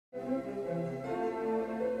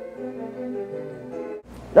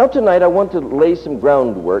Now tonight I want to lay some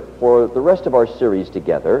groundwork for the rest of our series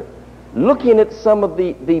together, looking at some of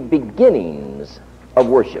the beginnings of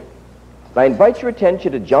worship. I invite your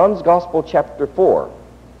attention to John's Gospel, chapter 4.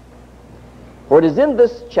 For it is in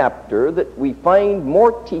this chapter that we find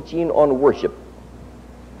more teaching on worship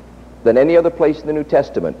than any other place in the New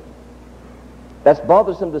Testament. That's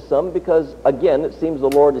bothersome to some because, again, it seems the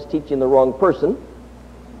Lord is teaching the wrong person.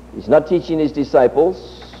 He's not teaching his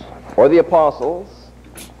disciples or the apostles.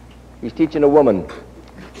 He's teaching a woman.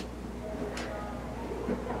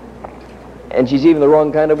 And she's even the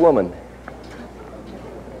wrong kind of woman.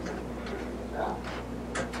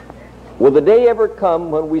 Will the day ever come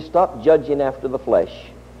when we stop judging after the flesh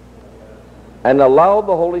and allow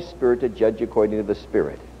the Holy Spirit to judge according to the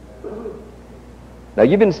Spirit? Now,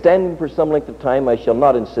 you've been standing for some length of time. I shall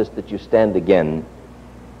not insist that you stand again.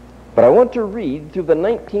 But I want to read through the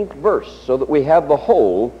 19th verse so that we have the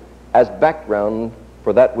whole as background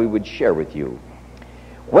for that we would share with you.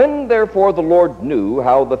 When therefore the Lord knew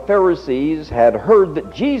how the Pharisees had heard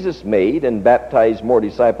that Jesus made and baptized more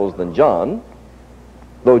disciples than John,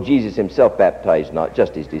 though Jesus himself baptized not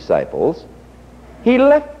just his disciples, he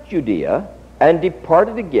left Judea and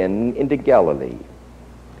departed again into Galilee.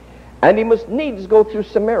 And he must needs go through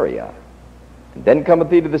Samaria. And then cometh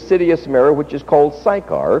he to the city of Samaria, which is called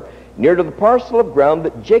Sychar, near to the parcel of ground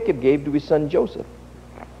that Jacob gave to his son Joseph.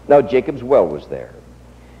 Now Jacob's well was there.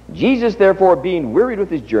 Jesus, therefore, being wearied with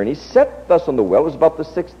his journey, sat thus on the well. It was about the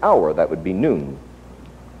 6th hour, that would be noon.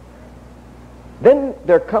 Then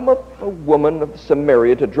there cometh a woman of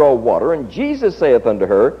Samaria to draw water, and Jesus saith unto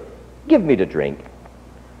her, Give me to drink.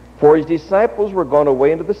 For his disciples were gone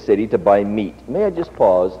away into the city to buy meat. May I just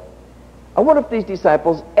pause? I wonder if these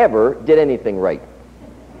disciples ever did anything right.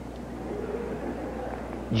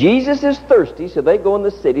 Jesus is thirsty, so they go in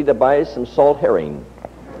the city to buy some salt herring.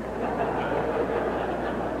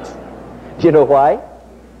 Do you know why?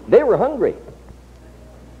 They were hungry.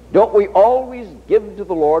 Don't we always give to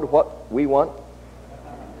the Lord what we want?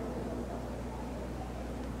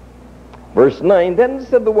 Verse 9, Then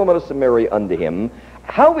said the woman of Samaria unto him,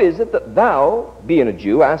 How is it that thou, being a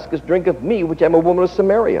Jew, askest drink of me, which am a woman of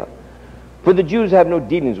Samaria? For the Jews have no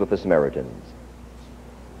dealings with the Samaritans.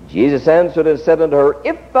 Jesus answered and said unto her,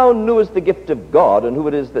 If thou knewest the gift of God, and who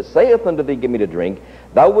it is that saith unto thee, Give me to drink,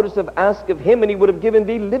 thou wouldst have asked of him, and he would have given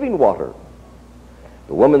thee living water.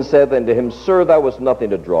 The woman said unto him, Sir, thou hast nothing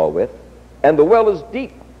to draw with, and the well is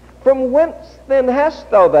deep. From whence then hast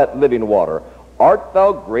thou that living water? Art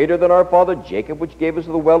thou greater than our father Jacob, which gave us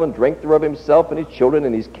the well, and drank thereof himself, and his children,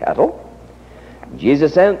 and his cattle?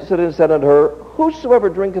 Jesus answered and said unto her, Whosoever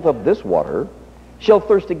drinketh of this water shall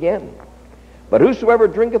thirst again. But whosoever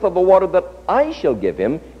drinketh of the water that I shall give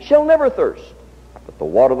him shall never thirst. But the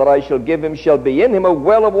water that I shall give him shall be in him a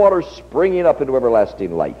well of water springing up into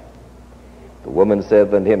everlasting life. The woman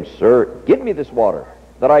said unto him, Sir, give me this water,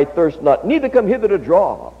 that I thirst not, neither come hither to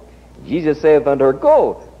draw. Jesus saith unto her,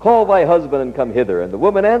 Go, call thy husband and come hither. And the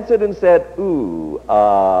woman answered and said,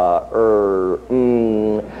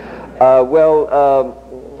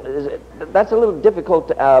 that's a little difficult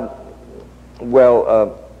to,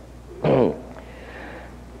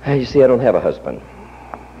 you see, I don't have a husband.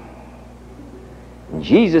 And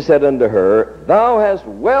Jesus said unto her, Thou hast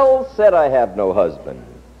well said, I have no husband.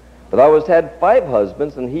 For thou hast had 5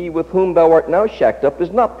 husbands, and he with whom thou art now shacked up is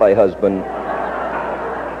not thy husband.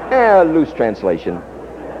 Loose translation.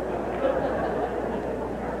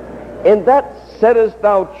 In that saidest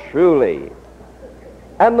thou truly.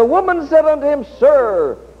 And the woman said unto him,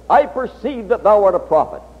 Sir, I perceive that thou art a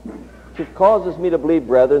prophet. Which causes me to believe,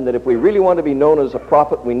 brethren, that if we really want to be known as a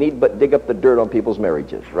prophet, we need but dig up the dirt on people's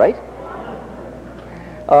marriages, right?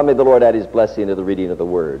 May the Lord add his blessing to the reading of the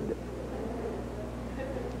word.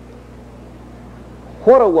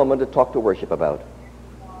 What a woman to talk to worship about.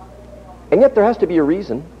 And yet there has to be a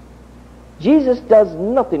reason. Jesus does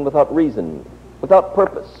nothing without reason, without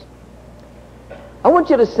purpose. I want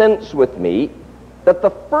you to sense with me that the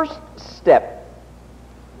first step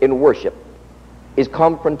in worship is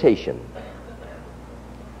confrontation.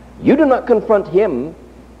 You do not confront him,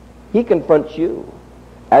 he confronts you.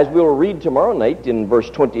 As we'll read tomorrow night in verse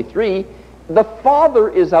 23, the Father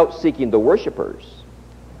is out seeking the worshipers.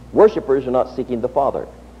 Worshippers are not seeking the Father.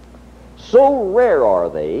 So rare are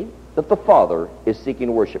they that the Father is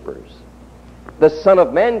seeking worshippers. The Son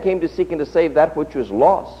of Man came to seek and to save that which was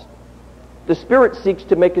lost. The Spirit seeks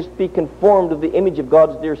to make us be conformed to the image of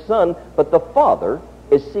God's dear Son, but the Father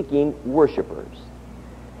is seeking worshippers.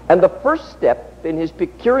 And the first step in his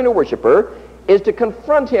procuring a worshiper is to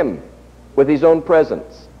confront him with his own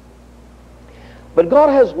presence. But God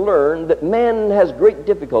has learned that man has great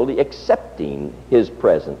difficulty accepting his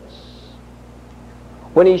presence.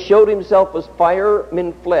 When he showed himself as fire,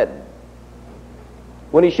 men fled.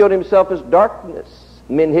 When he showed himself as darkness,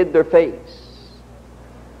 men hid their face.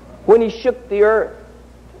 When he shook the earth,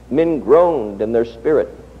 men groaned in their spirit.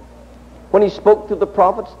 When he spoke to the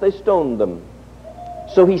prophets, they stoned them.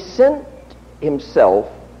 So he sent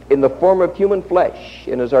himself in the form of human flesh,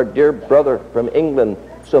 and as our dear brother from England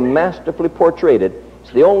so masterfully portrayed it,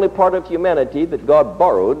 it's the only part of humanity that God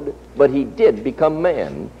borrowed, but he did become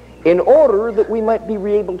man, in order that we might be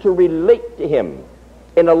able to relate to him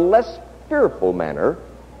in a less fearful manner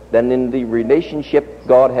than in the relationship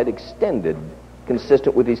God had extended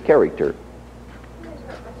consistent with his character.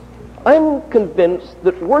 I'm convinced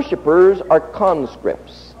that worshipers are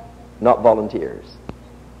conscripts, not volunteers.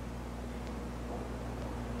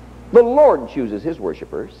 The Lord chooses his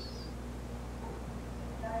worshipers,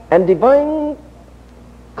 and divine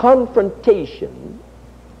confrontation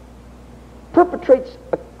perpetrates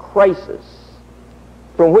a crisis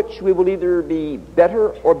from which we will either be better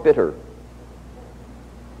or bitter.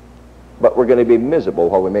 But we're going to be miserable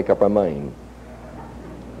while we make up our mind.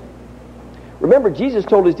 Remember, Jesus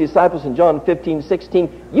told his disciples in John 15:16,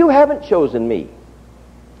 you haven't chosen me.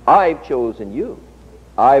 I've chosen you.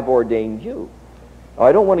 I've ordained you. Now,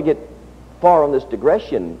 I don't want to get far on this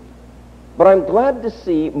digression, but I'm glad to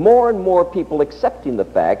see more and more people accepting the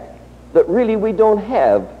fact that really we don't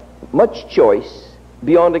have much choice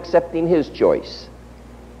beyond accepting his choice.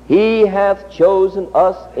 He hath chosen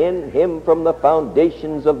us in him from the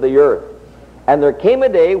foundations of the earth. And there came a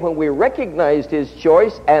day when we recognized his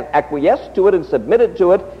choice and acquiesced to it and submitted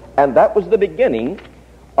to it, and that was the beginning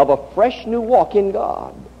of a fresh new walk in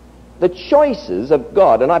God. The choices of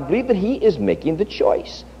God, and I believe that he is making the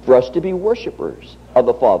choice for us to be worshipers of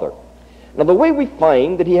the Father. Now, the way we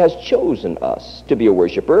find that he has chosen us to be a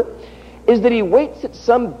worshiper is that he waits at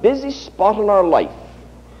some busy spot in our life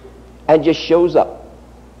and just shows up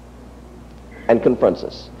and confronts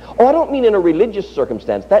us. Oh, I don't mean in a religious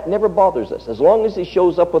circumstance. That never bothers us. As long as he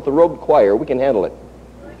shows up with the robed choir, we can handle it.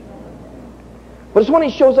 But it's when he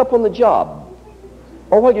shows up on the job,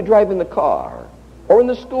 or while you're driving the car, or in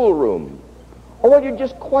the schoolroom, or while you're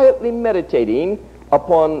just quietly meditating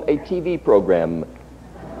upon a TV program.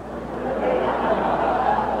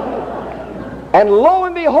 And lo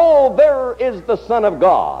and behold, there is the Son of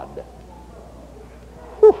God.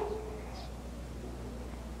 Whew.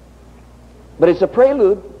 But it's a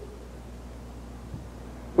prelude.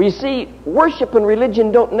 Well, you see, worship and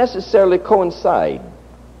religion don't necessarily coincide.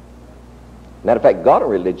 Matter of fact, God and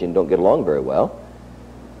religion don't get along very well.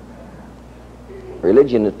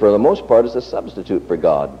 Religion, for the most part, is a substitute for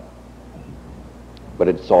God. But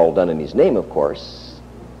it's all done in his name, of course.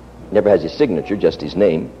 Never has his signature, just his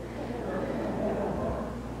name.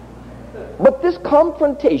 But this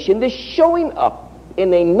confrontation, this showing up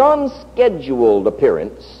in a non-scheduled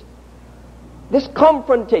appearance, this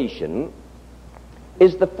confrontation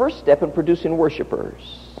is the first step in producing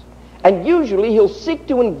worshipers. And usually he'll seek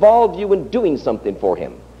to involve you in doing something for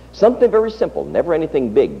him. Something very simple, never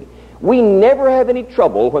anything big. We never have any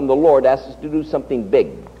trouble when the Lord asks us to do something big.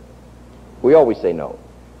 We always say no.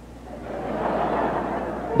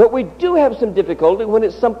 But we do have some difficulty when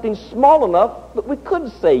it's something small enough that we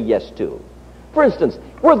could say yes to. For instance,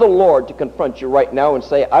 were the Lord to confront you right now and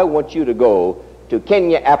say, I want you to go to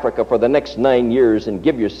Kenya, Africa for the next 9 years and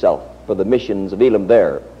give yourself for the missions of Elam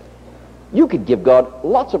there, you could give God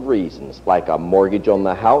lots of reasons, like a mortgage on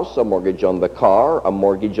the house, a mortgage on the car, a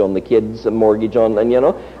mortgage on the kids, a mortgage on, and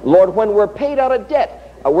Lord, when we're paid out of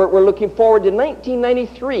debt, we're looking forward to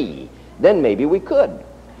 1993, then maybe we could.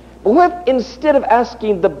 But what, instead of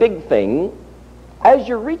asking the big thing, as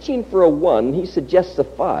you're reaching for a 1, he suggests a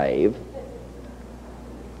 5,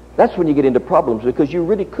 that's when you get into problems, because you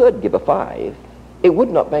really could give a 5. It would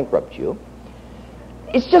not bankrupt you.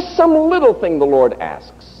 It's just some little thing the Lord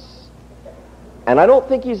asks. And I don't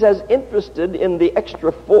think he's as interested in the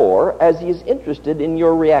extra 4 as he is interested in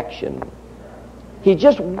your reaction. He's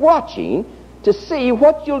just watching to see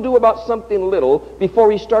what you'll do about something little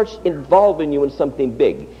before he starts involving you in something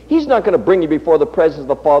big. He's not going to bring you before the presence of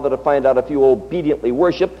the Father to find out if you obediently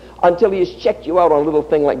worship until he has checked you out on a little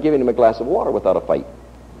thing like giving him a glass of water without a fight.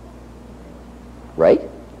 Right?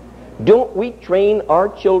 Don't we train our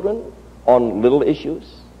children on little issues?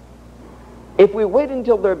 If we wait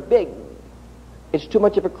until they're big, it's too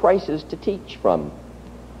much of a crisis to teach from.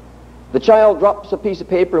 The child drops a piece of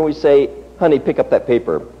paper and we say, honey, pick up that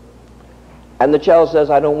paper. And the child says,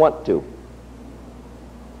 I don't want to.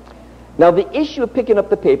 Now, the issue of picking up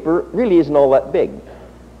the paper really isn't all that big.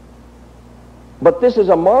 But this is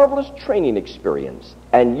a marvelous training experience,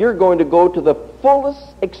 and you're going to go to the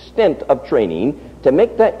fullest extent of training to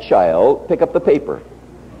make that child pick up the paper.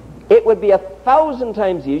 It would be 1,000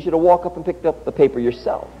 times easier to walk up and pick up the paper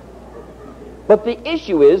yourself. But the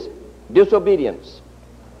issue is disobedience.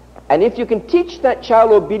 And if you can teach that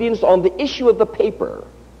child obedience on the issue of the paper,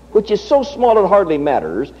 which is so small it hardly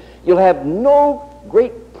matters, you'll have no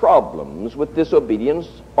great problems with disobedience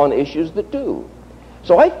on issues that do.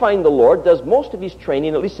 So I find the Lord does most of his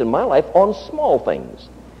training, at least in my life, on small things.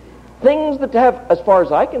 Things that have, as far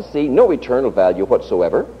as I can see, no eternal value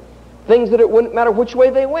whatsoever. Things that it wouldn't matter which way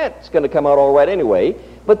they went. It's going to come out all right anyway.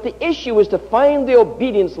 But the issue is to find the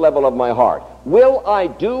obedience level of my heart. Will I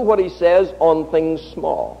do what he says on things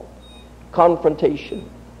small? Confrontation.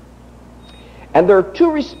 And there are two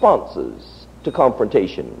responses to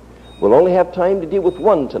confrontation. We'll only have time to deal with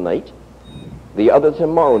one tonight, the other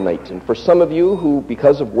tomorrow night. And for some of you who,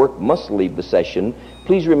 because of work, must leave the session,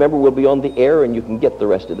 please remember we'll be on the air and you can get the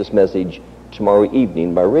rest of this message tomorrow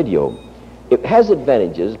evening by radio. It has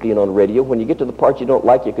advantages being on radio. When you get to the part you don't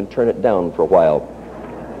like, you can turn it down for a while.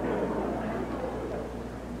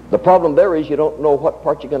 The problem there is you don't know what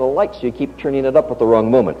part you're going to like, so you keep turning it up at the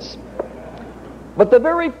wrong moments. But the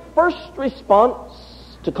very first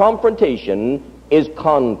response to confrontation is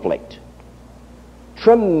conflict.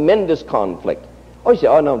 Tremendous conflict. Oh, you say,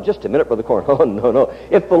 oh, no, just a minute, Brother Corn. Oh, no.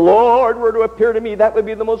 If the Lord were to appear to me, that would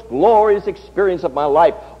be the most glorious experience of my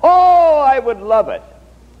life. Oh, I would love it.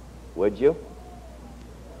 Would you?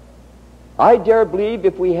 I dare believe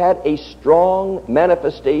if we had a strong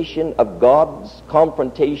manifestation of God's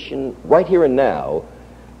confrontation right here and now,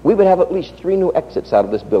 we would have at least 3 new exits out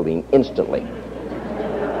of this building instantly.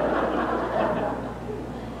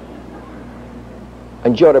 I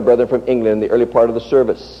enjoyed a brother from England in the early part of the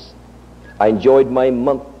service. I enjoyed my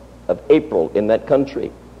month of April in that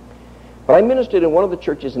country. But I ministered in one of the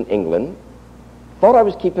churches in England, thought I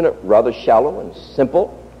was keeping it rather shallow and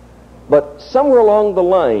simple, but somewhere along the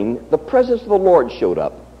line, the presence of the Lord showed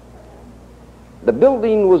up. The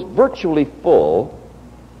building was virtually full,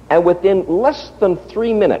 and within less than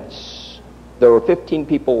 3 minutes, there were 15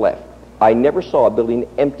 people left. I never saw a building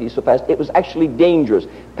empty so fast. It was actually dangerous.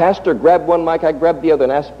 Pastor grabbed one mic, I grabbed the other,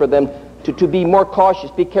 and asked for them to be more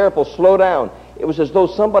cautious, be careful, slow down. It was as though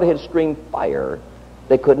somebody had screamed fire.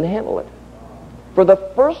 They couldn't handle it. For the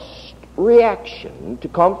first reaction to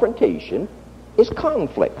confrontation is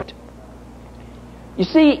conflict. You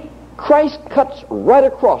see, Christ cuts right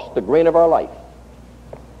across the grain of our life.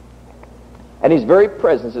 And his very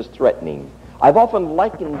presence is threatening. I've often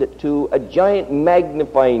likened it to a giant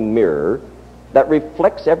magnifying mirror that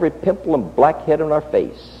reflects every pimple and blackhead on our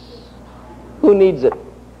face. Who needs it?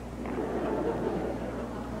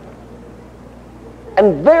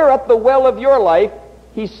 And there at the well of your life,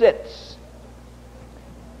 he sits.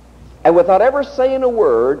 And without ever saying a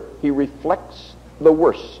word, he reflects the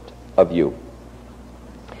worst of you.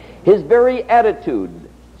 His very attitude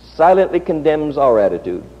silently condemns our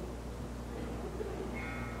attitude.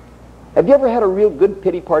 Have you ever had a real good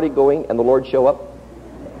pity party going and the Lord show up?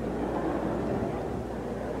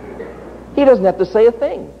 He doesn't have to say a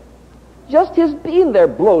thing. Just his being there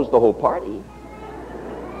blows the whole party.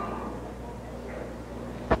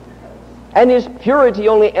 And his purity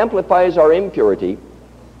only amplifies our impurity.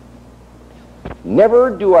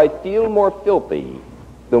 Never do I feel more filthy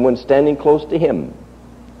than when standing close to him.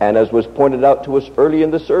 And as was pointed out to us early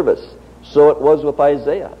in the service, so it was with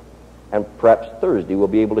Isaiah. And perhaps Thursday we'll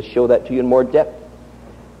be able to show that to you in more depth.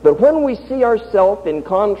 But when we see ourselves in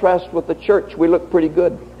contrast with the church, we look pretty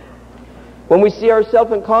good. When we see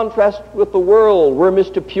ourselves in contrast with the world, we're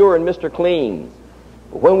Mr. Pure and Mr. Clean.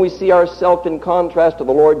 But when we see ourselves in contrast to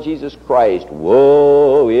the Lord Jesus Christ,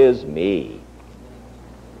 woe is me.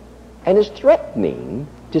 And it's threatening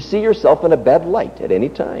to see yourself in a bad light at any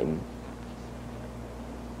time.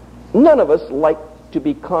 None of us like to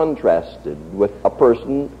be contrasted with a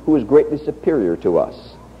person who is greatly superior to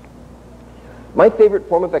us. My favorite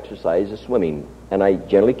form of exercise is swimming, and I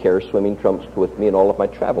generally carry swimming trunks with me in all of my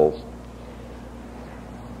travels.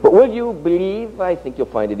 But will you believe, I think you'll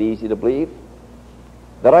find it easy to believe,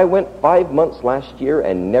 that I went 5 months last year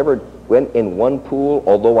and never went in one pool,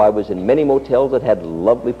 although I was in many motels that had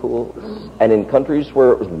lovely pools, and in countries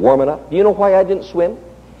where it was warm enough. Do you know why I didn't swim?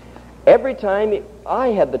 Every time I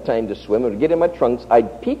had the time to swim and would get in my trunks,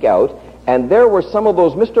 I'd peek out, and there were some of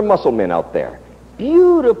those Mr. Muscle Men out there,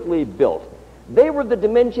 beautifully built. They were the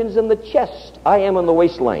dimensions in the chest. I am in the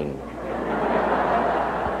waistline.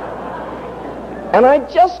 And I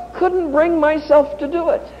just couldn't bring myself to do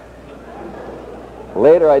it.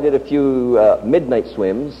 Later, I did a few midnight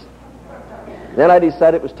swims, Then I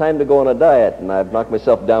decided it was time to go on a diet, and I've knocked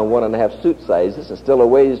myself down 1.5 suit sizes and still a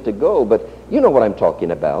ways to go, but you know what I'm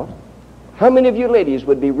talking about. How many of you ladies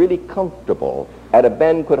would be really comfortable at a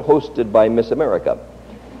banquet hosted by Miss America?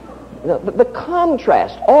 Now, the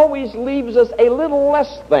contrast always leaves us a little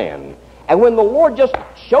less than. And when the Lord just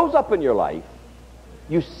shows up in your life,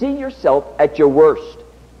 you see yourself at your worst,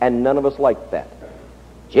 and none of us like that.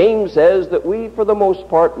 James says that we, for the most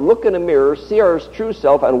part, look in a mirror, see our true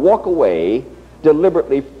self, and walk away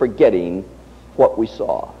deliberately forgetting what we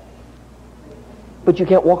saw. But you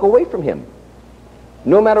can't walk away from him.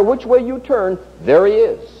 No matter which way you turn, there he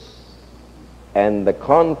is. And the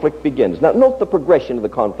conflict begins. Now, note the progression of the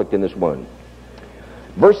conflict in this one.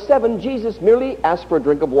 Verse 7, Jesus merely asked for a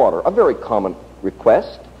drink of water, a very common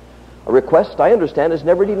request. A request, I understand, is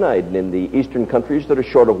never denied in the eastern countries that are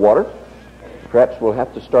short of water. Perhaps we'll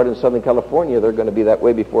have to start in Southern California. They're going to be that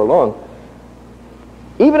way before long.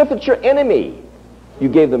 Even if it's your enemy, you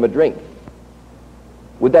gave them a drink.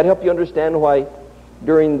 Would that help you understand why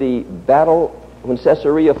during the battle when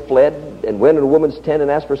Caesarea fled and went in a woman's tent and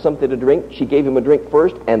asked for something to drink, she gave him a drink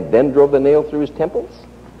first and then drove the nail through his temples?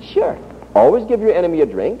 Sure. Always give your enemy a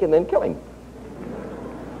drink and then kill him.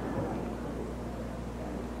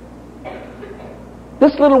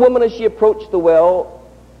 This little woman, as she approached the well,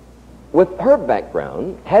 with her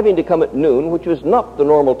background, having to come at noon, which was not the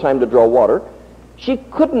normal time to draw water, she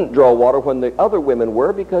couldn't draw water when the other women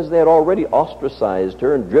were because they had already ostracized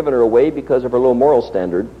her and driven her away because of her low moral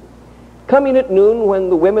standard. Coming at noon when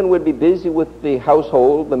the women would be busy with the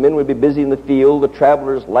household, the men would be busy in the field, the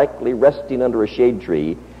travelers likely resting under a shade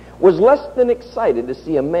tree, was less than excited to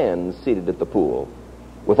see a man seated at the pool.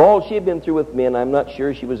 With all she had been through with men, I'm not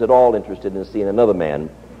sure she was at all interested in seeing another man.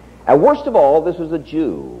 And worst of all, this was a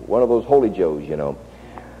Jew, one of those holy Joes, you know.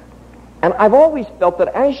 And I've always felt that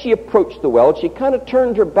as she approached the well, she kind of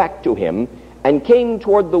turned her back to him and came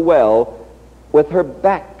toward the well with her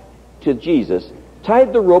back to Jesus,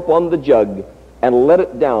 tied the rope on the jug, and let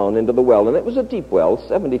it down into the well. And it was a deep well,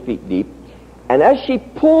 70 feet deep. And as she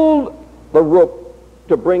pulled the rope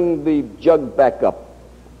to bring the jug back up,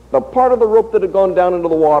 the part of the rope that had gone down into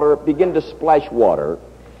the water began to splash water.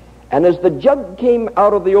 And as the jug came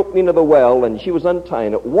out of the opening of the well and she was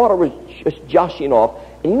untying it, water was just joshing off.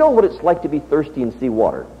 And you know what it's like to be thirsty and see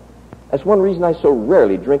water. That's one reason I so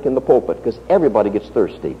rarely drink in the pulpit, because everybody gets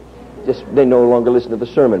thirsty. Just they no longer listen to the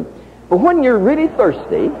sermon. But when you're really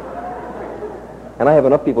thirsty, and I have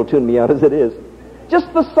enough people tune me out as it is,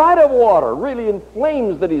 just the sight of water really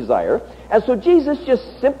inflames the desire. And so Jesus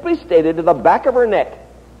just simply stated to the back of her neck,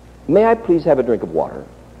 "May I please have a drink of water?"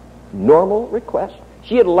 Normal request.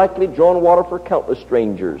 She had likely drawn water for countless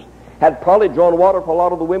strangers, had probably drawn water for a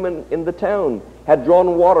lot of the women in the town, had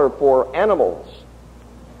drawn water for animals.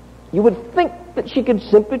 You would think that she could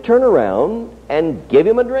simply turn around and give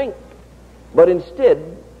him a drink. But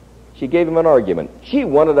instead, she gave him an argument. She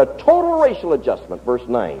wanted a total racial adjustment. Verse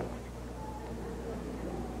 9.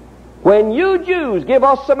 "When you Jews give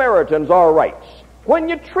us Samaritans our rights, when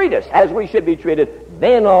you treat us as we should be treated,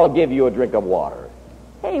 then I'll give you a drink of water."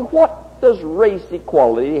 Hey, what does race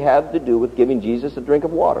equality have to do with giving Jesus a drink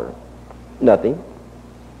of water? Nothing.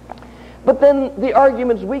 But then the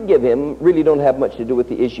arguments we give him really don't have much to do with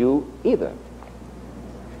the issue either.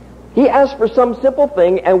 He asks for some simple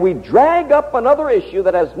thing, and we drag up another issue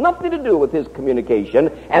that has nothing to do with his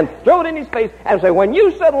communication and throw it in his face and say, "When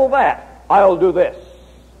you settle that, I'll do this."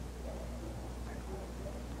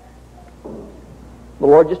 The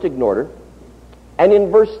Lord just ignored her. And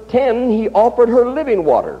in verse 10, he offered her living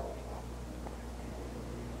water.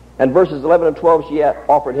 And verses 11 and 12, she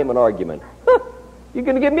offered him an argument. "You're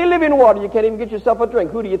going to give me living water. You can't even get yourself a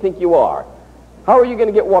drink. Who do you think you are? How are you going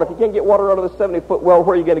to get water? If you can't get water out of the 70-foot well,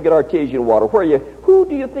 where are you going to get artesian water? Who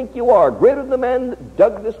do you think you are? Greater than the man that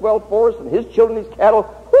dug this well for us and his children, his cattle?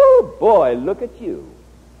 Oh, boy, look at you."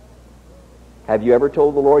 Have you ever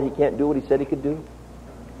told the Lord he can't do what he said he could do?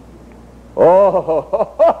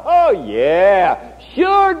 Oh, yeah.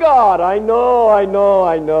 Sure, God, I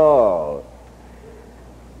know.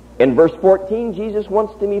 In verse 14, Jesus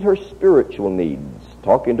wants to meet her spiritual needs,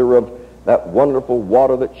 talking to her of that wonderful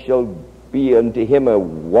water that shall be unto him a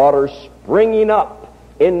water springing up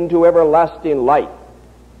into everlasting life.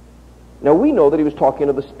 Now, we know that he was talking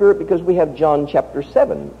of the Spirit because we have John chapter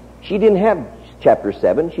 7. She didn't have chapter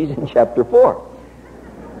 7. She's in chapter 4.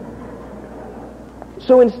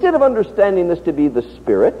 So instead of understanding this to be the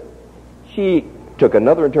Spirit, she took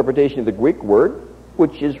another interpretation of the Greek word,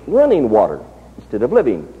 which is running water instead of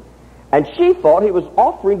living. And she thought he was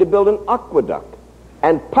offering to build an aqueduct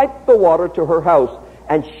and pipe the water to her house.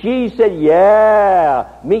 And she said, "Yeah,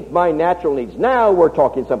 meet my natural needs. Now we're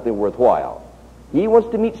talking something worthwhile." He wants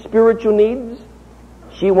to meet spiritual needs.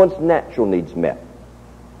 She wants natural needs met.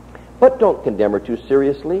 But don't condemn her too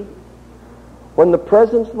seriously. When the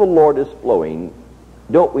presence of the Lord is flowing,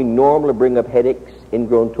 don't we normally bring up headaches,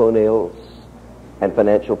 ingrown toenails, and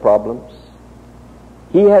financial problems?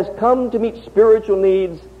 He has come to meet spiritual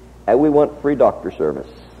needs, and we want free doctor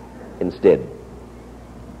service instead.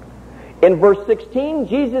 In verse 16,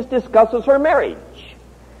 Jesus discusses her marriage.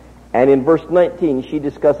 And in verse 19, she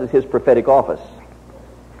discusses his prophetic office.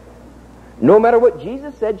 No matter what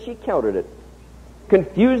Jesus said, she countered it,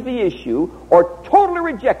 confused the issue, or totally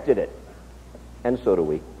rejected it. And so do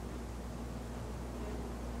we.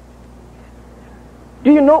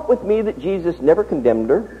 Do you note with me that Jesus never condemned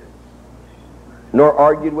her, nor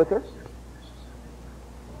argued with her?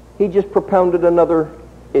 He just propounded another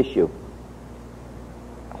issue.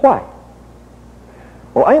 Why?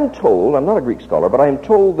 Well, I am told, I'm not a Greek scholar, but I am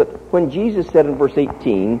told that when Jesus said in verse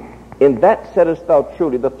 18, "In that saidest thou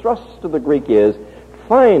truly," the thrust of the Greek is,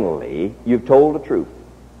 finally, you've told the truth.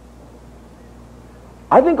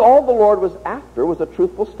 I think all the Lord was after was a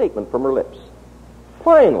truthful statement from her lips.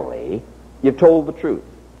 Finally, you've told the truth.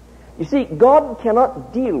 You see, God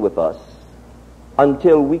cannot deal with us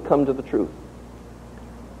until we come to the truth.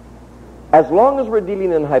 As long as we're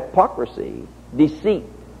dealing in hypocrisy, deceit,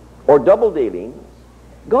 or double dealing,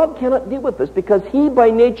 God cannot deal with us because He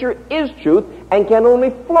by nature is truth and can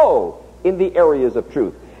only flow in the areas of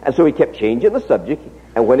truth. And so He kept changing the subject,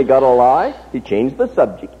 and when He got a lie, He changed the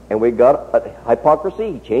subject. And when He got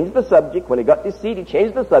hypocrisy, He changed the subject. When He got deceit, He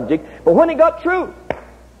changed the subject. But when He got truth,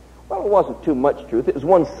 well, it wasn't too much truth. It was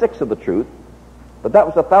 1/6 of the truth. But that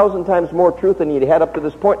was 1,000 times more truth than He'd had up to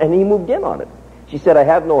this point, and He moved in on it. She said, "I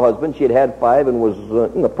have no husband." She had had 5 and was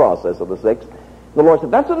in the process of the 6th. The Lord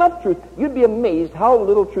said, "That's enough truth." You'd be amazed how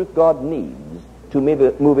little truth God needs to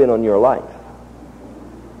move in on your life.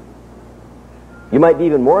 You might be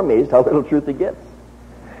even more amazed how little truth He gets.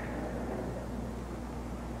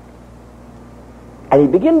 And He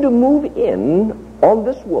began to move in on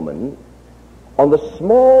this woman on the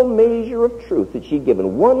small measure of truth that she'd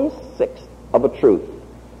given, 1/6 of a truth.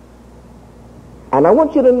 And I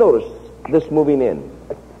want you to notice this moving in.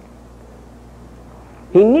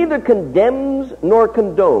 He neither condemns nor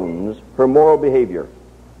condones her moral behavior.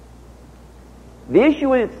 The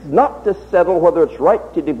issue is not to settle whether it's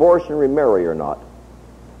right to divorce and remarry or not.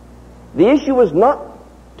 The issue is not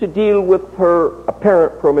to deal with her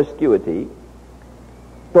apparent promiscuity.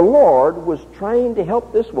 The Lord was trying to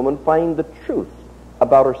help this woman find the truth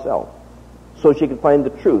about herself so she could find the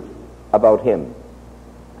truth about Him.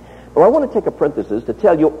 Well, I want to take a parenthesis to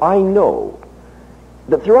tell you I know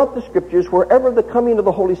that throughout the Scriptures, wherever the coming of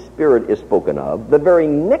the Holy Spirit is spoken of, the very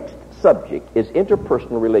next subject is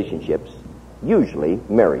interpersonal relationships, usually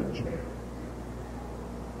marriage.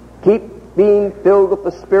 Keep being filled with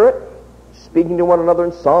the Spirit, speaking to one another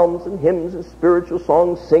in psalms and hymns and spiritual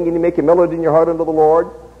songs, singing to make a melody in your heart unto the Lord,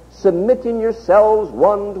 submitting yourselves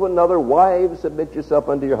one to another. Wives, submit yourself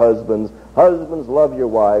unto your husbands. Husbands, love your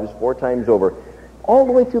wives, 4 times over. All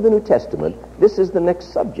the way through the New Testament, this is the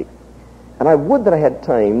next subject. And I would that I had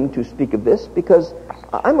time to speak of this, because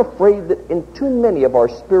I'm afraid that in too many of our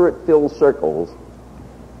Spirit-filled circles,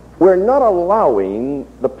 we're not allowing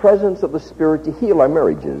the presence of the Spirit to heal our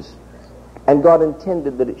marriages. And God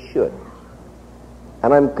intended that it should.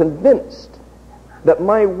 And I'm convinced that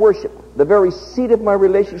my worship, the very seat of my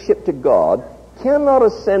relationship to God, cannot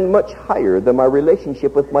ascend much higher than my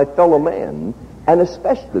relationship with my fellow man, and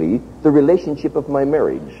especially the relationship of my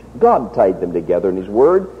marriage. God tied them together in His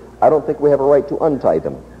Word. I don't think we have a right to untie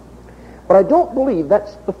them. But I don't believe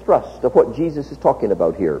that's the thrust of what Jesus is talking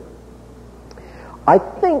about here. I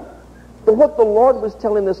think that what the Lord was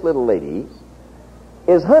telling this little lady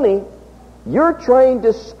is, honey, you're trying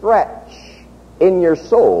to scratch in your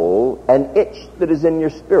soul an itch that is in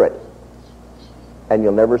your spirit, and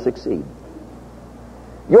you'll never succeed.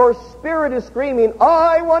 Your spirit is screaming,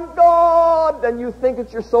 "I want God," and you think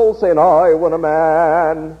it's your soul saying, "I want a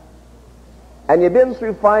man." And you've been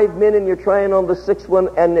through 5 men and you're trying on the 6th one,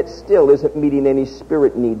 and it still isn't meeting any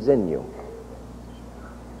spirit needs in you.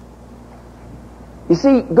 You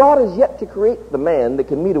see, God has yet to create the man that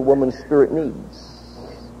can meet a woman's spirit needs.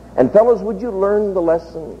 And fellows, would you learn the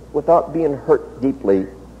lesson without being hurt deeply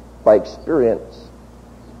by experience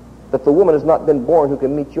that the woman has not been born who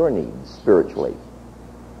can meet your needs spiritually?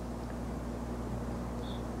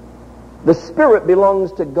 The Spirit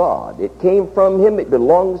belongs to God. It came from Him, it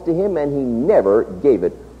belongs to Him, and He never gave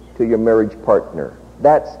it to your marriage partner.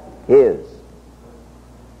 That's His.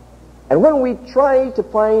 And when we try to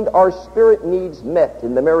find our spirit needs met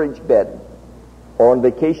in the marriage bed or on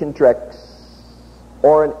vacation treks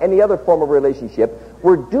or in any other form of relationship,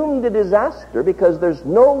 we're doomed to disaster, because there's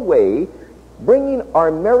no way bringing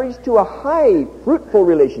our marriage to a high, fruitful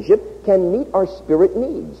relationship can meet our spirit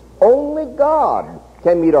needs. Only God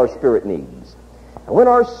can meet our spirit needs. And when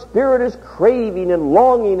our spirit is craving and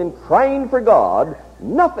longing and crying for God,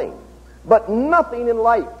 nothing, but nothing in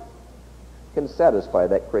life can satisfy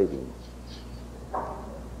that craving.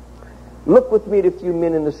 Look with me at a few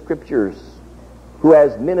men in the Scriptures who,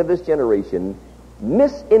 as men of this generation,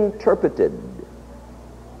 misinterpreted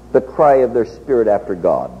the cry of their spirit after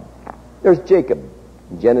God. There's Jacob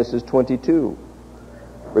in Genesis 22.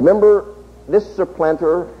 Remember, this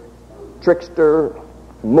supplanter, trickster,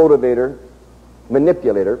 motivator,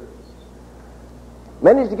 manipulator,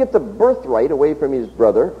 managed to get the birthright away from his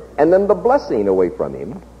brother and then the blessing away from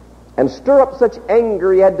him, and stir up such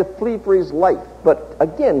anger he had to flee for his life. But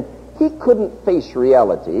again, he couldn't face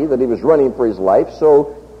reality that he was running for his life,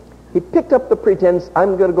 so he picked up the pretense,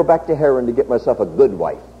 I'm going to go back to Haran to get myself a good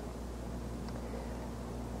wife.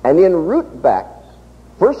 And en route back,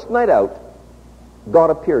 first night out, God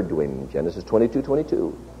appeared to him, Genesis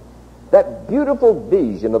 22:22. That beautiful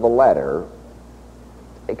vision of the ladder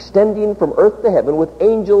extending from earth to heaven with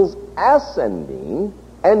angels ascending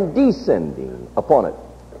and descending upon it.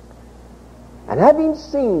 And having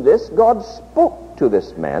seen this, God spoke to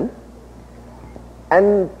this man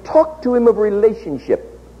and talked to him of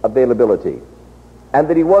relationship availability, and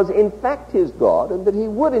that he was in fact his God, and that he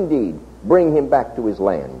would indeed bring him back to his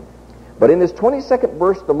land. But in this 22nd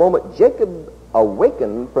verse, the moment Jacob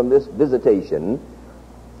awakened from this visitation,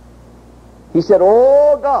 he said,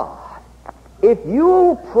 "Oh God, if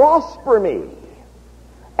you'll prosper me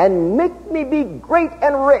and make me be great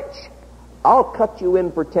and rich, I'll cut you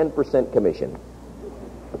in for 10% commission."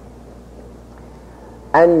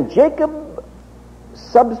 And Jacob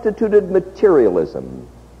substituted materialism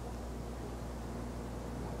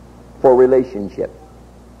for relationship.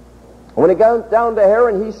 When he got down to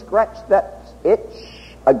Haran, he scratched that itch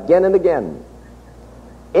again and again.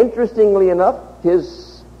 Interestingly enough,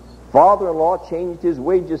 his father-in-law changed his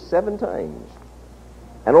wages 7 times.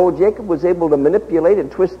 And old Jacob was able to manipulate and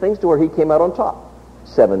twist things to where he came out on top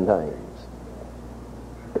 7 times.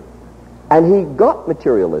 And he got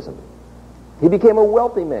materialism. He became a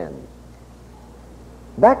wealthy man.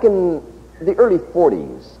 Back in the early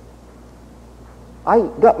 40s, I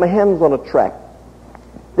got my hands on a tract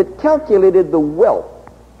that calculated the wealth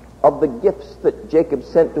of the gifts that Jacob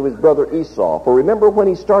sent to his brother Esau. For remember, when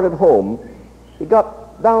he started home, he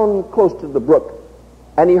got down close to the brook,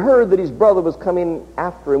 and he heard that his brother was coming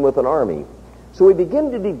after him with an army. So he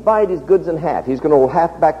began to divide his goods in half. He's going to hold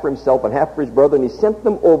half back for himself and half for his brother, and he sent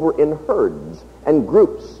them over in herds and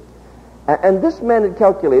groups. And this man had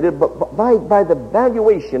calculated, but by the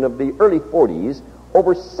valuation of the early 40s,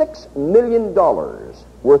 over $6 million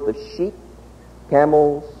worth of sheep,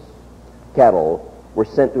 camels, cattle were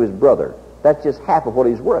sent to his brother. That's just half of what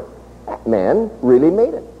he's worth. That man really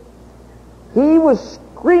made it. He was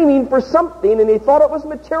screaming for something, and he thought it was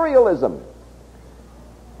materialism.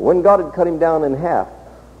 When God had cut him down in half,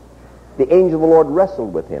 the angel of the Lord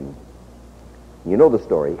wrestled with him. You know the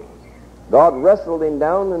story. God wrestled him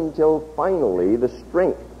down until finally the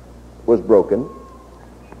strength was broken.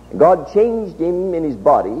 God changed him in his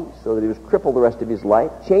body so that he was crippled the rest of his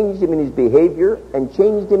life, changed him in his behavior, and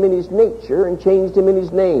changed him in his nature, and changed him in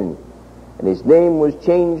his name. And his name was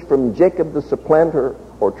changed from Jacob the supplanter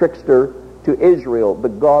or trickster to Israel, the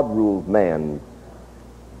God-ruled man.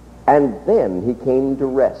 And then he came to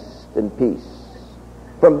rest and peace.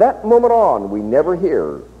 From that moment on, we never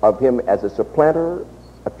hear of him as a supplanter,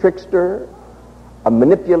 a trickster, a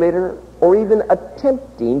manipulator, or even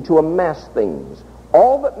attempting to amass things.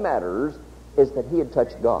 All that matters is that he had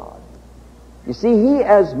touched God. You see, he,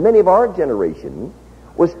 as many of our generation,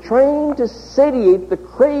 was trying to satiate the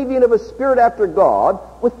craving of a spirit after God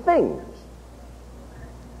with things.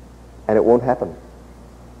 And it won't happen.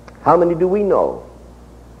 How many do we know?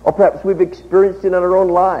 Or perhaps we've experienced it in our own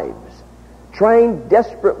lives, trying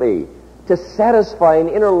desperately to satisfy an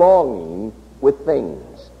inner longing with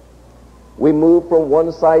things. We move from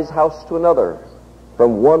one size house to another,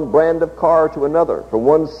 from one brand of car to another, from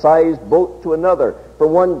one size boat to another,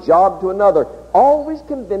 from one job to another, always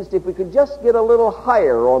convinced if we could just get a little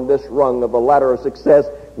higher on this rung of the ladder of success,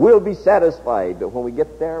 we'll be satisfied. But when we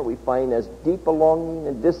get there, we find as deep a longing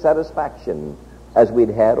and dissatisfaction as we'd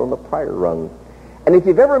had on the prior rung. And if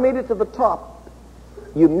you've ever made it to the top,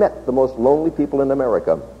 you met the most lonely people in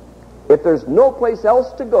America. If there's no place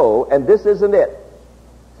else to go, and this isn't it,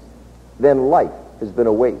 then life has been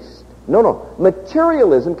a waste. No.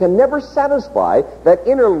 Materialism can never satisfy that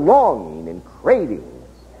inner longing and craving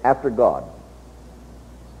after God.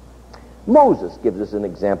 Moses gives us an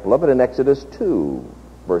example of it in Exodus 2,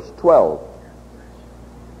 verse 12.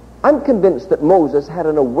 I'm convinced that Moses had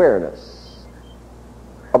an awareness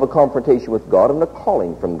of a confrontation with God and a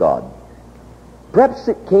calling from God. Perhaps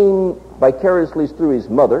it came vicariously through his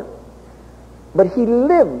mother, but he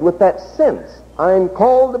lived with that sense. I'm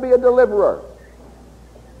called to be a deliverer.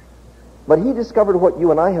 But he discovered what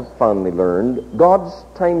you and I have finally learned. God's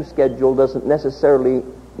time schedule doesn't necessarily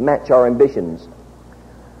match our ambitions.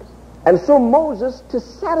 And so Moses, to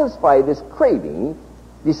satisfy this craving,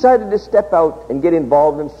 decided to step out and get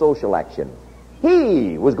involved in social action.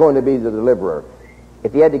 He was going to be the deliverer.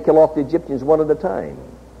 If he had to kill off the Egyptians one at a time,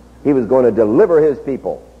 he was going to deliver his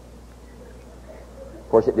people. Of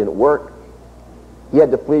course, it didn't work. He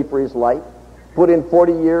had to flee for his life, put in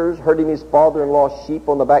 40 years herding his father-in-law's sheep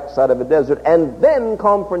on the backside of a desert, and then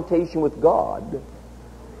confrontation with God,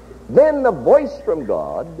 then the voice from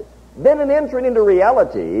God, then an entering into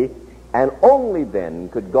reality, and only then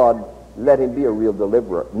could God let him be a real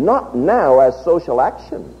deliverer. Not now as social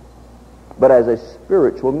action, but as a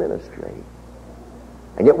spiritual ministry.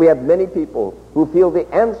 And yet we have many people who feel the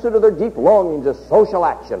answer to their deep longings is social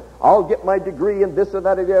action. I'll get my degree in this or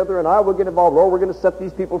that or the other, and I will get involved. Oh, we're going to set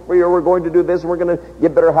these people free, or we're going to do this, and we're going to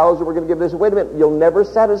give better houses, or we're going to give this. Wait a minute, you'll never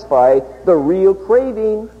satisfy the real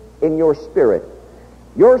craving in your spirit.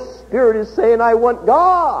 Your spirit is saying, I want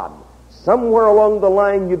God. Somewhere along the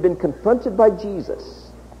line you've been confronted by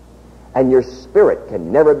Jesus, and your spirit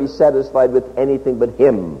can never be satisfied with anything but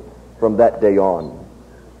Him from that day on.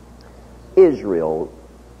 Israel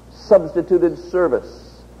substituted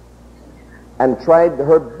service and tried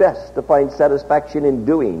her best to find satisfaction in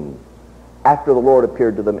doing after the Lord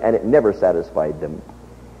appeared to them, and it never satisfied them.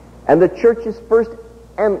 And the church's first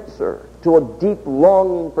answer to a deep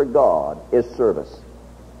longing for God is service.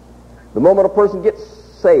 The moment a person gets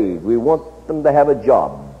saved, we want them to have a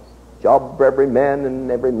job for every man,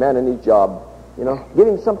 and every man in his job. You know, give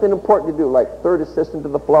him something important to do, like third assistant to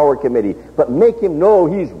the flower committee, but make him know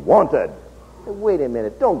he's wanted. Wait a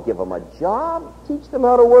minute, don't give them a job. Teach them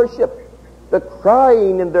how to worship. The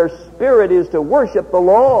crying in their spirit is to worship the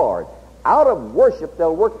Lord. Out of worship,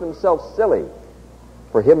 they'll work themselves silly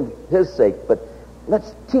for His sake. But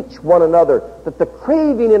let's teach one another that the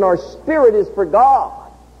craving in our spirit is for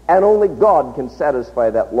God, and only God can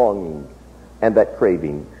satisfy that longing and that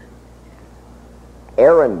craving.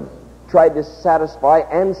 Aaron tried to satisfy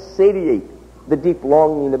and satiate the deep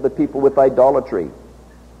longing of the people with idolatry.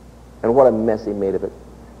 And what a mess he made of it.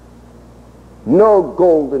 No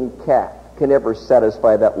golden calf can ever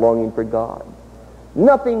satisfy that longing for God.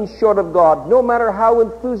 Nothing short of God, no matter how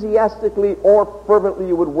enthusiastically or fervently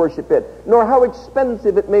you would worship it, nor how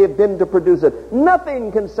expensive it may have been to produce it,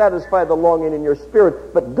 nothing can satisfy the longing in your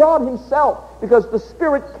spirit but God Himself, because the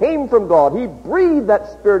Spirit came from God. He breathed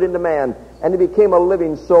that Spirit into man, and he became a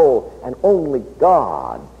living soul, and only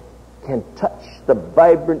God can touch the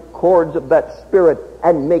vibrant chords of that Spirit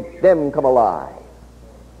and make them come alive.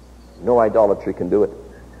 No idolatry can do it.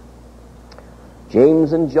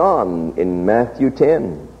 James and John in Matthew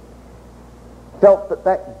 10 felt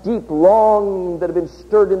that deep longing that had been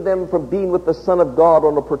stirred in them from being with the Son of God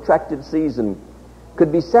on a protracted season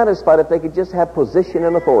could be satisfied if they could just have position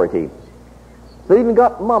and authority. They even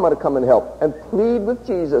got Mama to come and help and plead with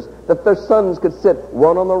Jesus that their sons could sit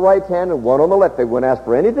one on the right hand and one on the left. They wouldn't ask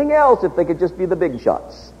for anything else if they could just be the big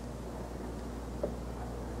shots.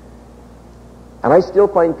 And I still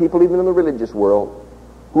find people, even in the religious world,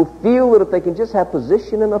 who feel that if they can just have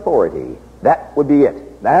position and authority, that would be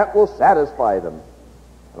it. That will satisfy them.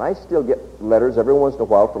 And I still get letters every once in a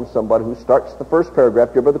while from somebody who starts the first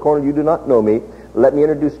paragraph, "Dear Brother Cornwall, you do not know me. Let me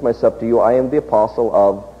introduce myself to you. I am the apostle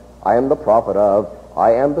of, I am the prophet of,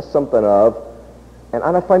 I am the something of," and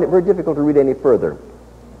I find it very difficult to read any further,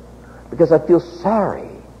 because I feel sorry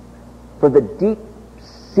for the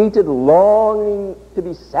deep-seated longing to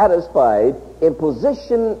be satisfied in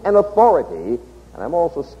position and authority, and I'm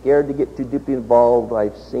also scared to get too deeply involved.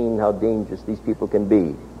 I've seen how dangerous these people can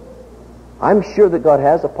be. I'm sure that God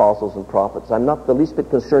has apostles and prophets. I'm not the least bit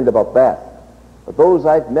concerned about that. But those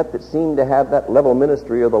I've met that seem to have that level of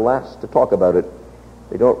ministry are the last to talk about it.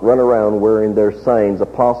 They don't run around wearing their signs,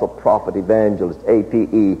 apostle, prophet, evangelist,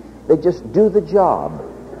 APE. They just do the job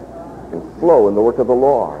and flow in the work of the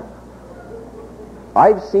Lord.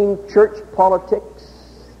 I've seen church politics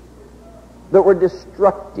that were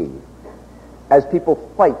destructive as people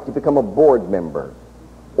fight to become a board member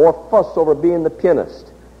or fuss over being the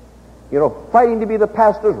pianist. You know, fighting to be the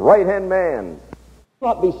pastor's right-hand man.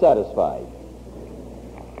 Not be satisfied.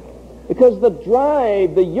 Because the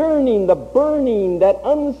drive, the yearning, the burning, that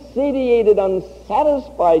unsatiated,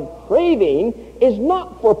 unsatisfied craving is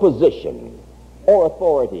not for position or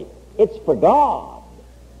authority. It's for God.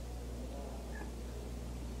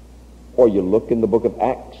 Or you look in the book of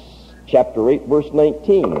Acts, chapter 8, verse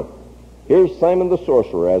 19. Here's Simon the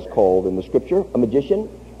sorcerer, as called in the scripture, a magician,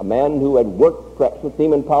 a man who had worked perhaps with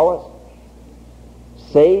demon powers,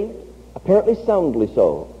 saved, apparently soundly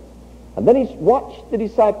so. And then he's watched the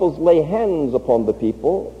disciples lay hands upon the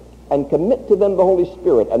people and commit to them the Holy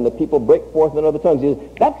Spirit, and the people break forth in other tongues. He says,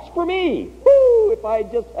 that's for me. Woo! If I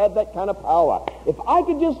just had that kind of power. If I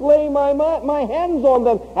could just lay my hands on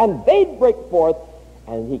them, and they'd break forth.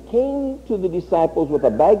 And he came to the disciples with a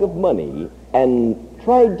bag of money and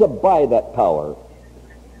tried to buy that power.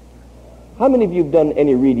 How many of you have done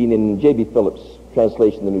any reading in J.B. Phillips'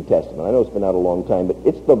 translation of the New Testament? I know it's been out a long time, but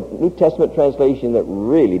it's the New Testament translation that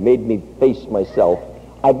really made me face myself.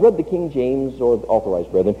 I've read the King James or the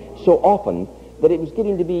Authorized Brethren so often that it was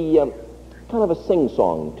getting to be kind of a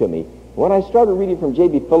sing-song to me. When I started reading from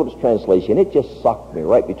J.B. Phillips' translation, it just sucked me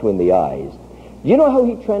right between the eyes. Do you know how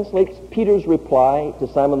he translates Peter's reply to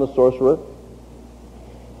Simon the sorcerer?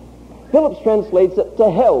 Phillips translates it, to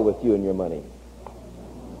hell with you and your money.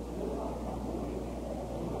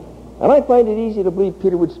 And I find it easy to believe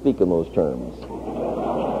Peter would speak in those terms.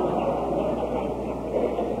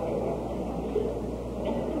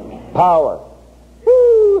 Power.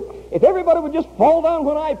 Woo! If everybody would just fall down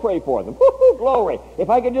when I pray for them. Woo-hoo, glory. If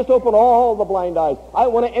I could just open all the blind eyes. I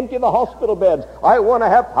want to empty the hospital beds. I want to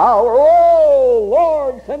have power. Oh,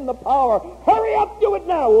 Lord, send the power. Hurry up, do it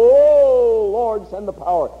now. Oh, Lord, send the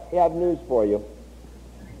power. I have news for you.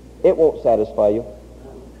 It won't satisfy you.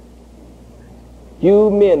 Few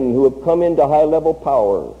men who have come into high-level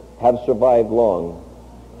power have survived long.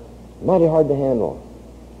 Mighty hard to handle.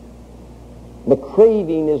 The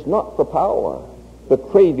craving is not for power. The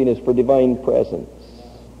craving is for divine presence.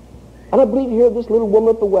 And I believe here this little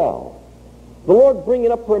woman at the well, the Lord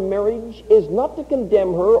bringing up her marriage is not to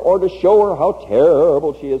condemn her or to show her how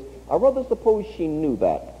terrible she is. I rather suppose she knew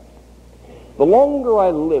that. The longer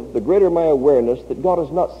I live, the greater my awareness that God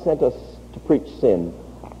has not sent us to preach sin.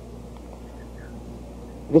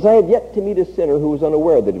 Because I have yet to meet a sinner who was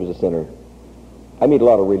unaware that he was a sinner. I meet a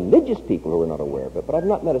lot of religious people who are not aware of it, but I've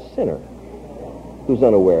not met a sinner who's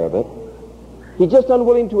unaware of it. He's just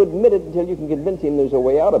unwilling to admit it until you can convince him there's a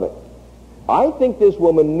way out of it. I think this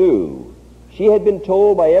woman knew. She had been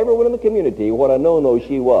told by everyone in the community what a no-no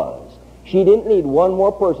she was. She didn't need one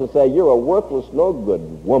more person to say, you're a worthless,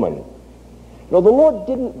 no-good woman. No, the Lord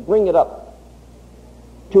didn't bring it up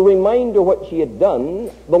to remind her what she had done.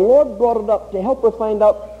 The Lord brought it up to help her find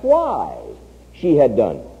out why she had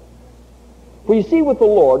done. For you see, with the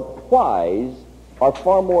Lord, whys are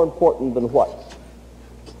far more important than whats.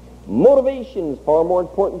 Motivation is far more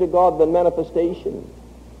important to God than manifestation.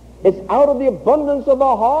 It's out of the abundance of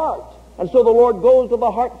the heart. And so the Lord goes to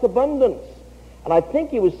the heart's abundance. And I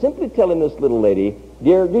think he was simply telling this little lady,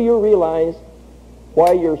 dear, do you realize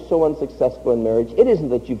why you're so unsuccessful in marriage? It isn't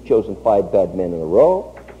that you've chosen 5 bad men in a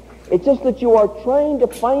row. It's just that you are trying to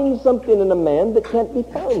find something in a man that can't be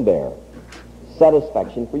found there.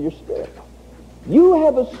 Satisfaction for your spirit. You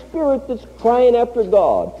have a spirit that's crying after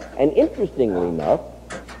God. And interestingly enough,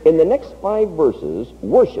 in the next 5 verses,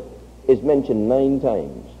 worship is mentioned 9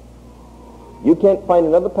 times. You can't find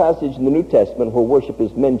another passage in the New Testament where worship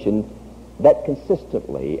is mentioned that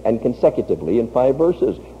consistently and consecutively in 5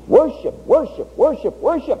 verses. Worship, worship, worship,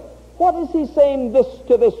 worship. What is he saying this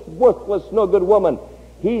to this worthless, no good woman?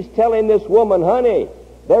 He's telling this woman, honey,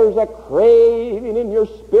 there's a craving in your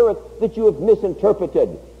spirit that you have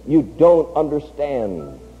misinterpreted. You don't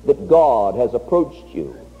understand that God has approached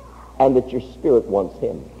you and that your spirit wants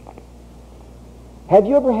him. Have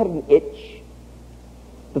you ever had an itch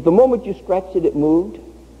that the moment you scratched it, it moved?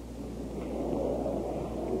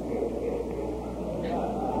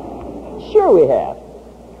 Sure we have.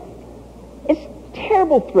 It's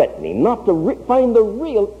terrible threatening not to find the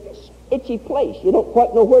real itchy place. You don't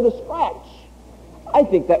quite know where to scratch. I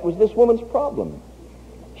think that was this woman's problem.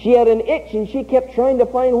 She had an itch and she kept trying to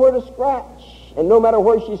find where to scratch. And no matter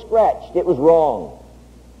where she scratched, it was wrong.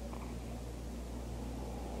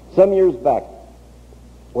 Some years back,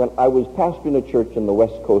 when I was pastoring a church in the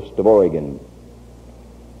west coast of Oregon,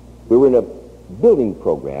 we were in a building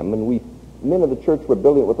program, and men of the church were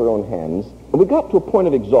building it with their own hands, and we got to a point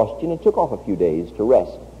of exhaustion and took off a few days to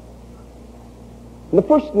rest. And the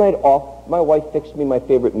first night off, my wife fixed me my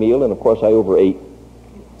favorite meal, and of course I overate.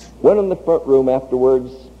 Went in the front room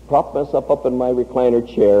afterwards, propped myself up in my recliner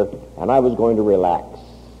chair, and I was going to relax.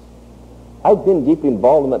 I'd been deeply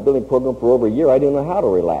involved in that building program for over a year. I didn't know how to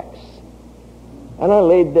relax. And I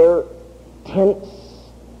laid there tense,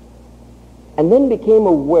 and then became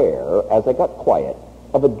aware, as I got quiet,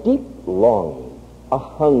 of a deep longing, a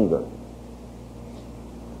hunger.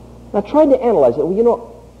 And I tried to analyze it. Well, you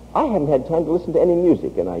know, I haven't had time to listen to any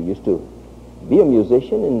music, and I used to be a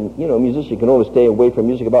musician, and, you know, a musician can only stay away from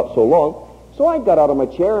music about so long. So I got out of my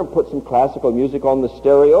chair and put some classical music on the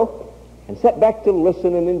stereo and sat back to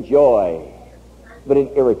listen and enjoy. But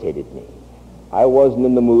it irritated me. I wasn't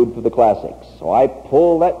in the mood for the classics. So I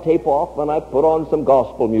pulled that tape off and I put on some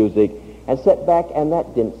gospel music and sat back, and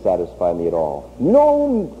that didn't satisfy me at all.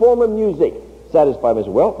 No form of music satisfied me. I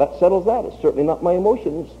said, well, that settles that. It's certainly not my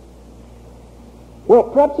emotions. Well,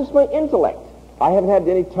 perhaps it's my intellect. I haven't had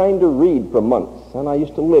any time to read for months, and I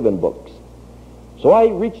used to live in books. So I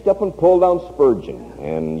reached up and pulled down Spurgeon,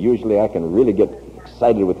 and usually I can really get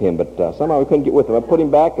excited with him, but somehow I couldn't get with him. I put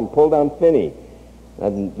him back and pulled down Finney.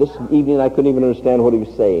 And this evening I couldn't even understand what he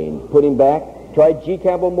was saying. Put him back, tried G.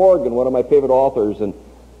 Campbell Morgan, one of my favorite authors, and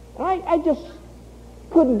I just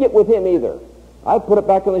couldn't get with him either. I put it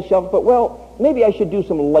back on the shelf, but well, maybe I should do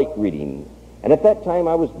some light reading. And at that time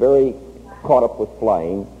I was very caught up with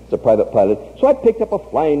flying as a private pilot. So I picked up a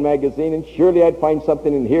flying magazine, and surely I'd find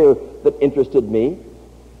something in here that interested me.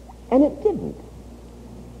 And it didn't.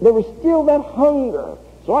 There was still that hunger.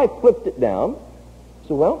 So I flipped it down.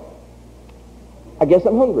 So, well, I guess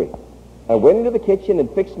I'm hungry. I went into the kitchen and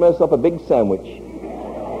fixed myself a big sandwich.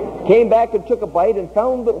 Came back and took a bite and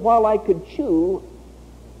found that while I could chew,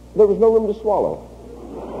 there was no room to swallow.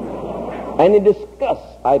 And in disgust,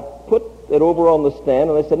 I put it over on the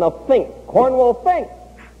stand and I said, now think, Cornwall, think.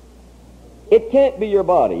 It can't be your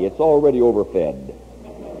body. It's already overfed.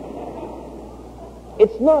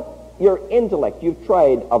 It's not your intellect. You've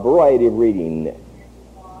tried a variety of reading.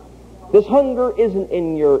 This hunger isn't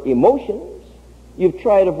in your emotions. You've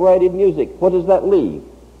tried a variety of music. What does that leave?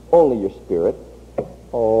 Only your spirit.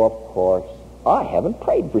 Oh, of course. I haven't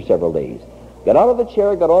prayed for several days. Got out of the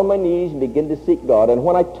chair, got on my knees, and began to seek God. And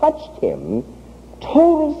when I touched him,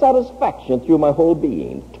 total satisfaction through my whole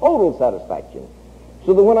being. Total satisfaction.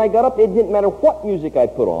 So that when I got up, it didn't matter what music I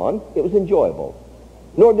put on. It was enjoyable.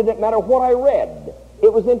 Nor did it matter what I read.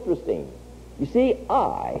 It was interesting. You see,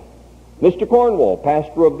 I, Mr. Cornwall,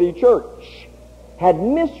 pastor of the church, had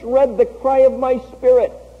misread the cry of my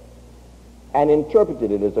spirit and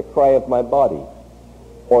interpreted it as a cry of my body,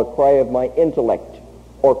 or a cry of my intellect,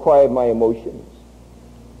 or a cry of my emotions.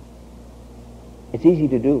 It's easy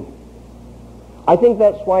to do. I think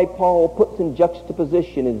that's why Paul puts in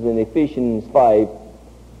juxtaposition in Ephesians 5,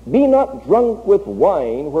 be not drunk with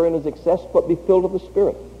wine wherein is excess, but be filled with the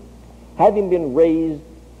Spirit. Having been raised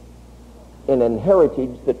in an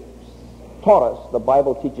heritage that taught us the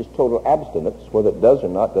Bible teaches total abstinence, whether it does or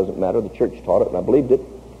not, doesn't matter. The church taught it, and I believed it.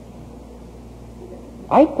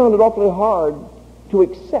 I found it awfully hard to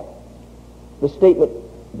accept the statement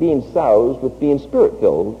being soused with being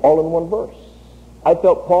Spirit-filled all in one verse. I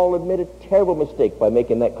felt Paul had made a terrible mistake by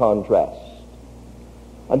making that contrast,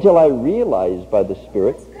 until I realized by the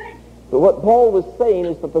Spirit that what Paul was saying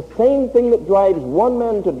is that the same thing that drives one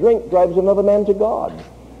man to drink drives another man to God.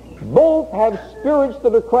 Both have spirits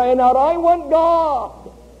that are crying out, I want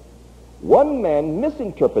God. One man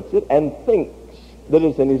misinterprets it and thinks that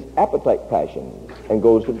it's in his appetite passions and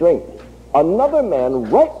goes to drink. Another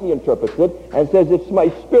man rightly interprets it and says it's my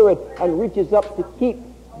spirit and reaches up to keep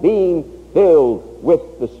being filled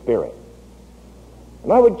with the Spirit.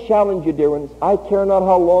 And I would challenge you, dear ones, I care not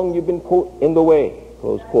how long you've been, quote, in the way,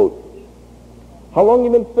 close quote, how long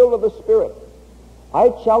you've been filled with the Spirit. I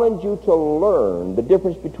challenge you to learn the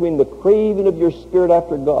difference between the craving of your spirit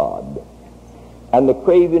after God and the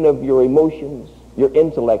craving of your emotions, your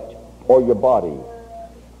intellect, or your body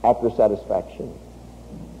after satisfaction.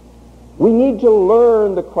 We need to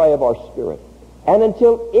learn the cry of our spirit. And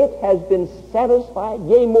until it has been satisfied,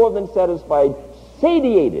 yea, more than satisfied,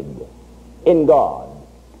 satiated in God,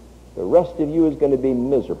 the rest of you is going to be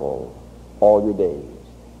miserable all your days.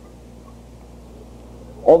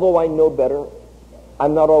 Although I know better,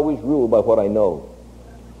 I'm not always ruled by what I know.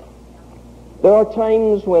 There are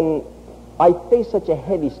times when I face such a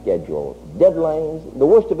heavy schedule, deadlines. The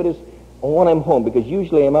worst of it is when I'm home, because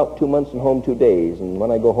usually I'm out 2 months and home 2 days, and when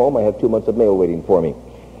I go home I have 2 months of mail waiting for me.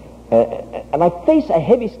 And I face a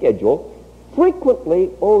heavy schedule. Frequently,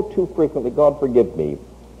 oh, too frequently, God forgive me,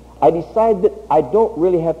 I decide that I don't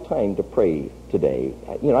really have time to pray today.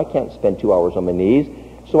 You know, I can't spend 2 hours on my knees,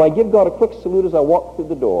 so I give God a quick salute as I walk through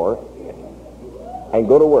the door and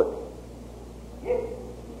go to work.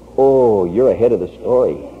 Oh, you're ahead of the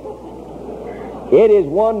story. It is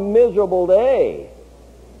one miserable day.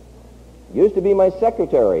 Used to be my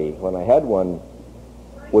secretary, when I had one,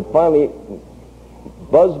 would finally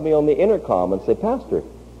buzz me on the intercom and say, Pastor,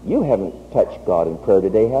 You haven't touched God in prayer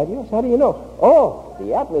today, have you? How do you know? Oh,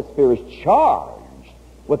 the atmosphere is charged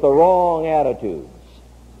with the wrong attitudes.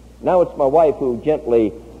 Now it's my wife who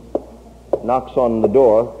gently knocks on the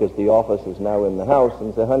door, because the office is now in the house,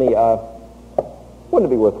 and says, honey,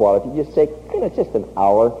 wouldn't it be worthwhile if you just take just an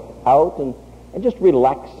hour out and just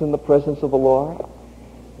relax in the presence of the Lord?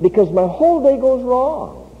 Because my whole day goes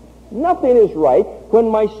wrong. Nothing is right when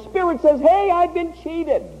my spirit says, hey, I've been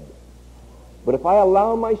cheated. But if I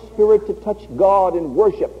allow my spirit to touch God in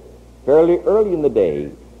worship fairly early in the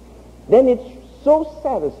day, then it's so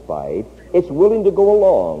satisfied, it's willing to go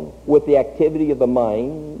along with the activity of the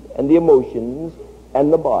mind and the emotions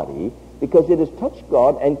and the body, because it has touched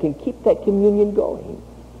God and can keep that communion going.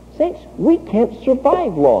 Saints, we can't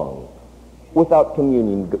survive long without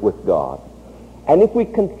communion with God. And if we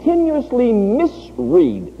continuously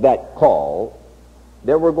misread that call,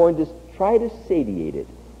 then we're going to try to satiate it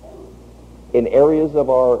in areas of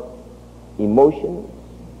our emotions,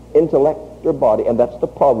 intellect, or body, and that's the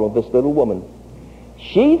problem with this little woman.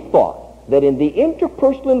 She thought that in the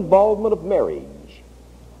interpersonal involvement of marriage,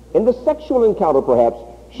 in the sexual encounter perhaps,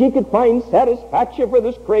 she could find satisfaction for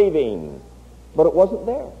this craving. But it wasn't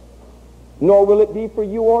there. Nor will it be for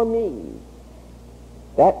you or me.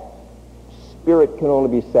 That spirit can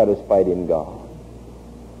only be satisfied in God.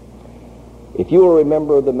 If you will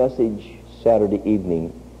remember the message Saturday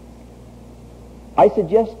evening, I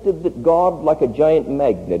suggested that God, like a giant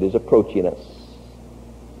magnet, is approaching us.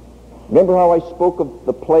 Remember how I spoke of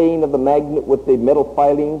the plane of the magnet with the metal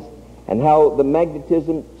filings, and how the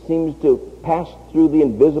magnetism seems to pass through the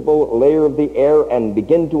invisible layer of the air and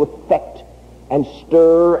begin to affect and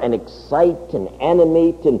stir and excite and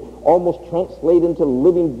animate and almost translate into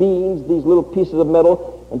living beings these little pieces of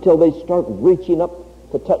metal until they start reaching up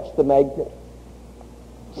to touch the magnet.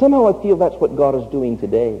 Somehow I feel that's what God is doing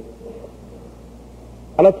today.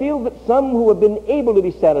 And I feel that some who have been able to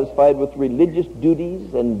be satisfied with religious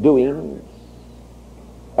duties and doings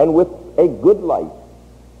and with a good life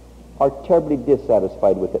are terribly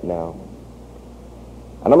dissatisfied with it now.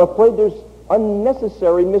 And I'm afraid there's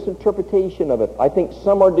unnecessary misinterpretation of it. I think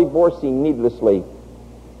some are divorcing needlessly.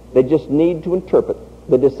 They just need to interpret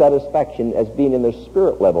the dissatisfaction as being in their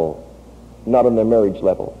spirit level, not on their marriage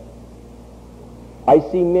level. I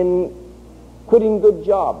see men quitting good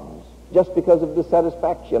jobs just because of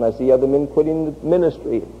dissatisfaction. I see other men quitting the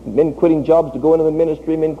ministry, men quitting jobs to go into the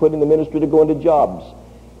ministry, men quitting the ministry to go into jobs,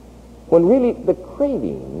 when really the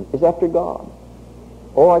craving is after God.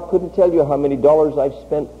 Oh, I couldn't tell you how many dollars I've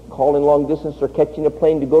spent calling long distance or catching a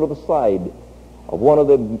plane to go to the side of one of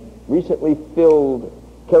the recently filled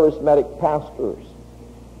charismatic pastors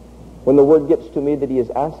when the word gets to me that he has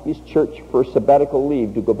asked his church for sabbatical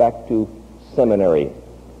leave to go back to seminary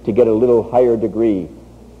to get a little higher degree.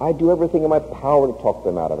 I do everything in my power to talk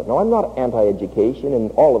them out of it. Now, I'm not anti-education, and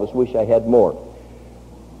all of us wish I had more.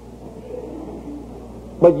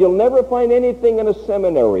 But you'll never find anything in a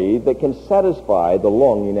seminary that can satisfy the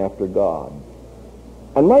longing after God.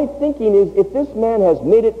 And my thinking is, if this man has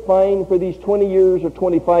made it fine for these 20 years or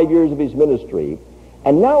 25 years of his ministry,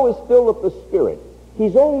 and now is filled with the Spirit,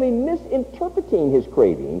 he's only misinterpreting his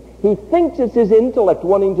craving. He thinks it's his intellect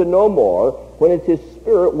wanting to know more, when it's his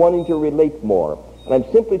spirit wanting to relate more. And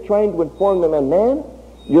I'm simply trying to inform the man,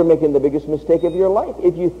 you're making the biggest mistake of your life.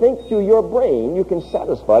 If you think through your brain, you can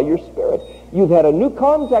satisfy your spirit. You've had a new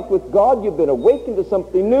contact with God. You've been awakened to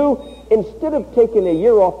something new. Instead of taking a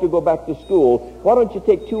year off to go back to school, why don't you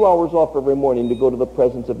take 2 hours off every morning to go to the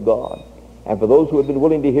presence of God? And for those who have been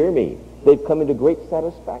willing to hear me, they've come into great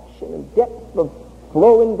satisfaction and depth of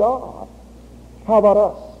flow in God. How about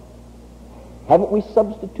us? Haven't we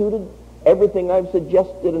substituted everything I've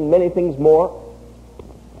suggested and many things more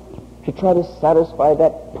to try to satisfy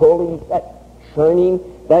that pulling, that churning,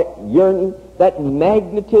 that yearning, that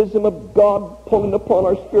magnetism of God pulling upon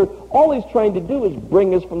our spirit? All he's trying to do is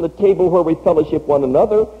bring us from the table where we fellowship one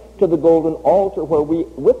another to the golden altar where we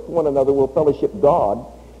with one another will fellowship God.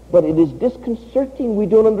 But it is disconcerting. We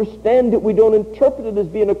don't understand it. We don't interpret it as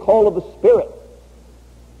being a call of the Spirit.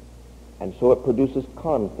 And so it produces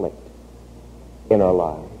conflict in our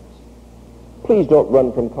lives. Please don't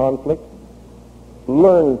run from conflict.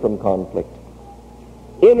 Learn from conflict.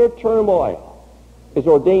 Inner turmoil is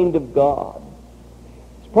ordained of God.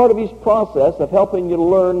 It's part of his process of helping you to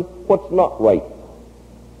learn what's not right.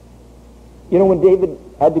 You know, when David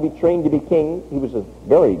had to be trained to be king, he was a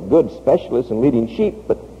very good specialist in leading sheep,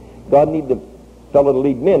 but God needed a fellow to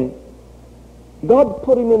lead men. God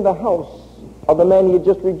put him in the house of the man he had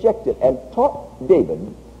just rejected and taught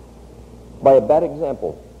David by a bad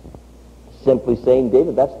example, simply saying,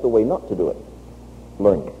 David, that's the way not to do it.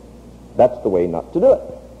 Learn it. That's the way not to do it.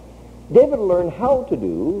 David learned how to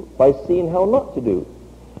do by seeing how not to do.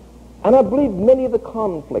 And I believe many of the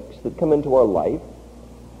conflicts that come into our life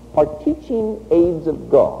are teaching aids of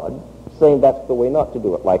God, saying that's the way not to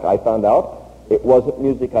do it. Like I found out, it wasn't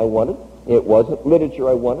music I wanted, it wasn't literature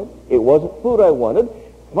I wanted, it wasn't food I wanted.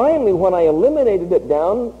 Finally, when I eliminated it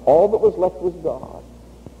down, all that was left was God.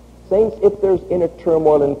 Saints, if there's inner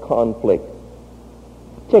turmoil and conflict,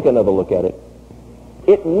 take another look at it.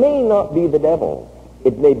 It may not be the devil.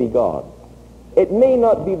 It may be God. It may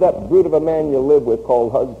not be that brute of a man you live with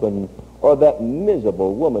called husband, or that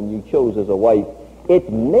miserable woman you chose as a wife. It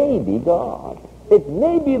may be God. It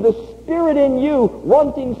may be the Spirit in you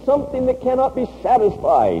wanting something that cannot be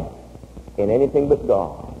satisfied in anything but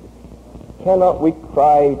God. Cannot we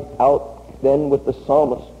cry out then with the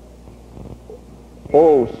psalmist,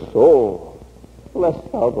 "O soul, bless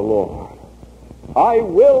thou the Lord. I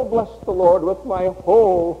will bless the Lord with my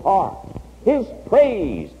whole heart. His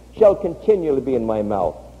praise shall continually be in my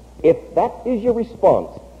mouth." If that is your response,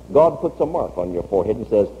 God puts a mark on your forehead and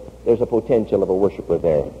says, there's a potential of a worshiper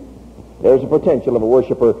there. There's a potential of a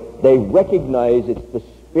worshiper. They recognize it's the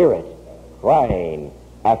Spirit crying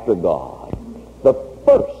after God. The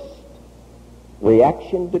first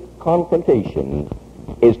reaction to confrontation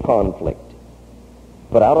is conflict.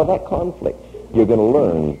 But out of that conflict, you're going to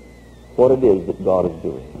learn what it is that God is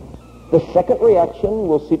doing. The second reaction,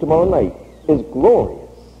 we'll see tomorrow night, is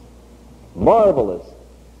glorious, marvelous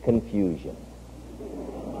confusion.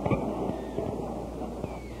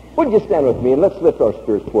 Would you stand with me and let's lift our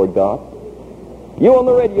spirits toward God? You on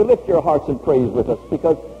the radio, lift your hearts and praise with us,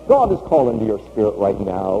 because God is calling to your spirit right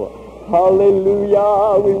now.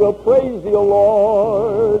 Hallelujah! We will praise thee, O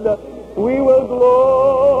Lord. We will